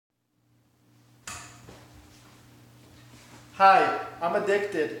Hi, I'm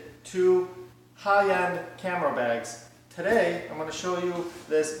addicted to high-end camera bags. Today, I'm going to show you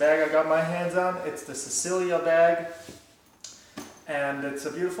this bag I got my hands on. It's the Cecilia bag, and it's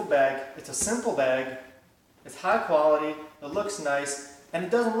a beautiful bag. It's a simple bag. It's high quality, it looks nice, and it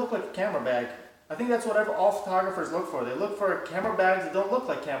doesn't look like a camera bag. I think that's what all photographers look for. They look for camera bags that don't look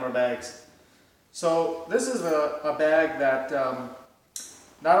like camera bags. So this is a bag that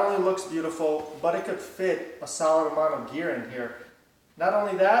not only looks beautiful, but it could fit a solid amount of gear in here. Not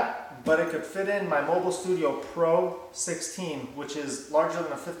only that, but it could fit in my Mobile Studio Pro 16, which is larger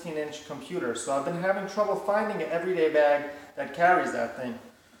than a 15-inch computer. So I've been having trouble finding an everyday bag that carries that thing.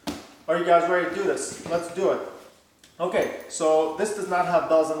 Are you guys ready to do this? Let's do it. Okay, so this does not have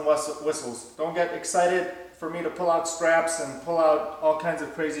bells and whistles. Don't get excited for me to pull out straps and pull out all kinds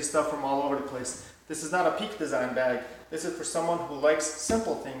of crazy stuff from all over the place. This is not a peak design bag. This is for someone who likes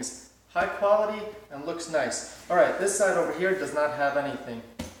simple things, high quality and looks nice. Alright, this side over here does not have anything.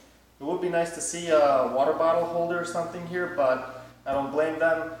 It would be nice to see a water bottle holder or something here, but I don't blame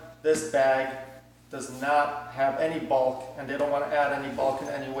them. This bag does not have any bulk, and they don't want to add any bulk in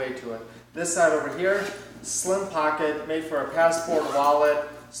any way to it. This side over here, slim pocket, made for a passport, wallet,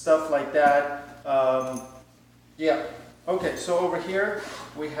 stuff like that. Yeah. Okay, so over here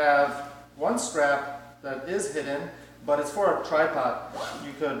we have one strap that is hidden, but it's for a tripod.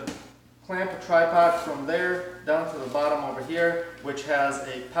 You could clamp a tripod from there down to the bottom over here, which has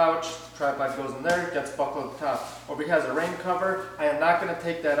a pouch. The tripod goes in there, gets buckled at the top. Over here has a rain cover. I am not going to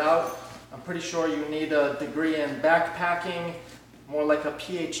take that out. I'm pretty sure you need a degree in backpacking, more like a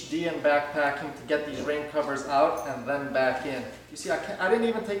PhD in backpacking to get these rain covers out and then back in. You see, I didn't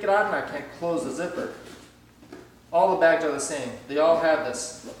even take it out and I can't close the zipper. All the bags are the same. They all have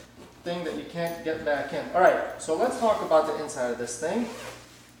this thing that you can't get back in. Alright, so let's talk about the inside of this thing.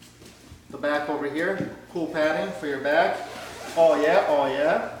 The back over here, cool padding for your bag. Oh yeah, oh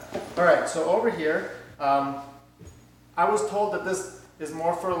yeah. Alright, so over here, I was told that this is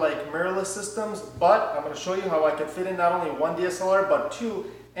more for like mirrorless systems, but I'm going to show you how I can fit in not only one DSLR, but two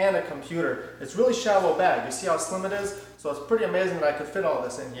and a computer. It's really shallow bag. You see how slim it is? So it's pretty amazing that I could fit all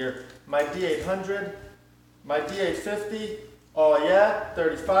this in here. My D800, my D850, oh yeah,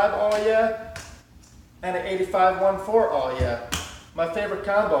 35, oh yeah, and an 85-14, oh yeah. My favorite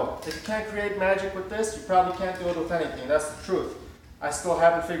combo. If you can't create magic with this, you probably can't do it with anything. That's the truth. I still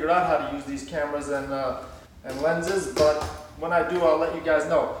haven't figured out how to use these cameras and lenses, but when I do, I'll let you guys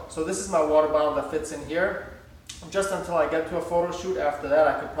know. So this is my water bottle that fits in here. Just until I get to a photo shoot. After that,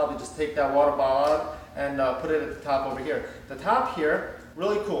 I could probably just take that water bottle out and put it at the top over here. The top here,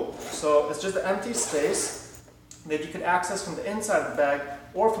 really cool. So it's just an empty space that you can access from the inside of the bag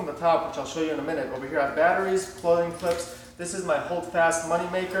or from the top, which I'll show you in a minute. Over here I have batteries, clothing clips. This is my hold fast money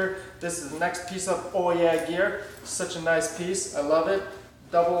maker. This is the next piece of oh yeah gear. Such a nice piece, I love it.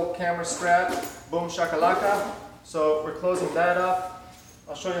 Double camera strap, boom shakalaka. So we're closing that up.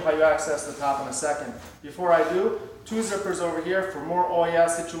 I'll show you how you access the top in a second. Before I do, two zippers over here for more oh yeah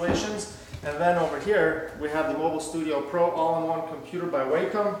situations. And then over here, we have the Mobile Studio Pro all-in-one computer by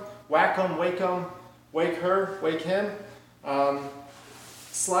Wacom. Wacom, Wacom, wake her, wake him.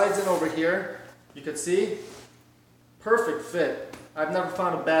 Slides in over here. You can see, perfect fit. I've never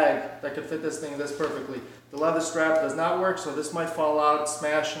found a bag that could fit this thing this perfectly. The leather strap does not work, so this might fall out,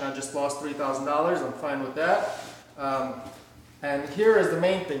 smash, and I just lost $3,000. I'm fine with that. And here is the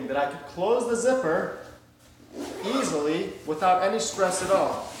main thing, that I could close the zipper easily without any stress at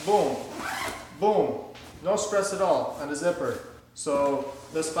all. Boom, boom, no stress at all on the zipper. So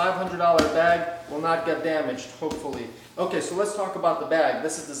this $500 bag will not get damaged, hopefully. Okay, so let's talk about the bag.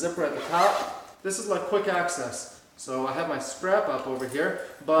 This is the zipper at the top. This is like quick access. So I have my strap up over here,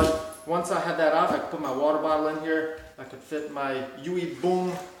 but once I had that out, I could put my water bottle in here. I could fit my UE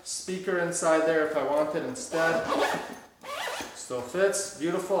Boom speaker inside there if I wanted instead. Still fits,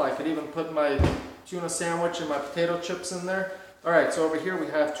 beautiful. I could even put my tuna sandwich and my potato chips in there. Alright, so over here we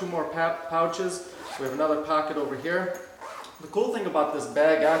have two more pouches. We have another pocket over here. The cool thing about this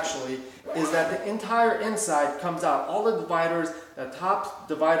bag actually is that the entire inside comes out. All the dividers, the top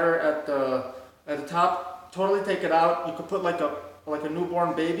divider at the top, totally take it out. You could put like a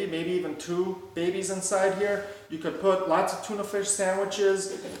newborn baby, maybe even two babies inside here. You could put lots of tuna fish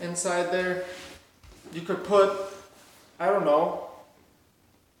sandwiches inside there. You could put, I don't know,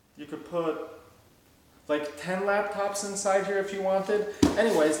 you could put like 10 laptops inside here if you wanted.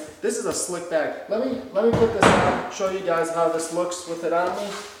 Anyways, this is a slick bag. Let me put this on, show you guys how this looks with it on me.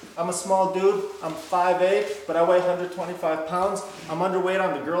 I'm a small dude, I'm 5'8", but I weigh 125 pounds. I'm underweight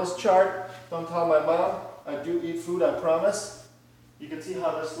on the girls chart. Don't tell my mom. I do eat food, I promise. You can see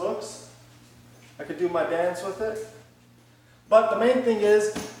how this looks. I could do my dance with it. But the main thing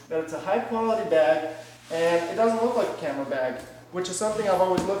is that it's a high quality bag and it doesn't look like a camera bag, which is something I've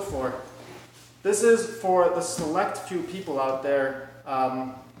always looked for. This is for the select few people out there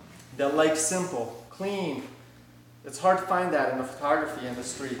that like simple, clean. It's hard to find that in the photography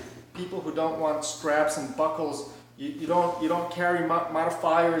industry. People who don't want straps and buckles. You don't carry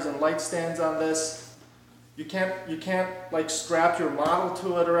modifiers and light stands on this. You can't like strap your model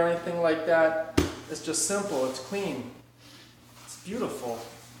to it or anything like that. It's just simple. It's clean. It's beautiful.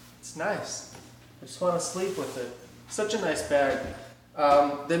 It's nice. I just want to sleep with it. Such a nice bag.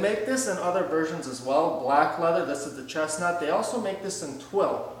 They make this in other versions as well. Black leather. This is the Chestnut. They also make this in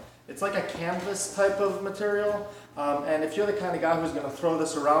twill. It's like a canvas type of material. And if you're the kind of guy who's going to throw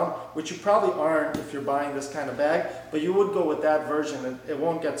this around, which you probably aren't if you're buying this kind of bag, but you would go with that version. It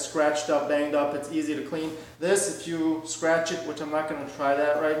won't get scratched up, banged up. It's easy to clean. This, if you scratch it, which I'm not going to try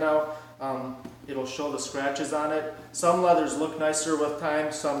that right now, it'll show the scratches on it. Some leathers look nicer with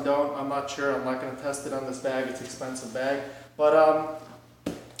time, some don't. I'm not sure. I'm not going to test it on this bag. It's an expensive bag. But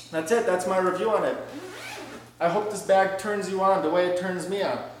that's it. That's my review on it. I hope this bag turns you on the way it turns me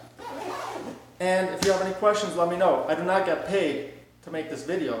on. And if you have any questions, let me know. I do not get paid to make this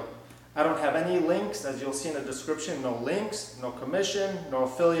video. I don't have any links, as you'll see in the description. No links, no commission, no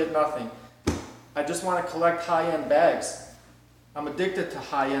affiliate, nothing. I just want to collect high-end bags. I'm addicted to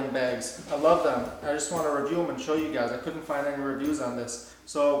high-end bags. I love them. I just want to review them and show you guys. I couldn't find any reviews on this.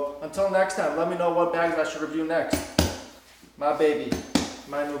 So until next time, let me know what bags I should review next. My baby.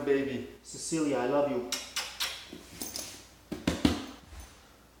 My new baby. Cecilia, I love you.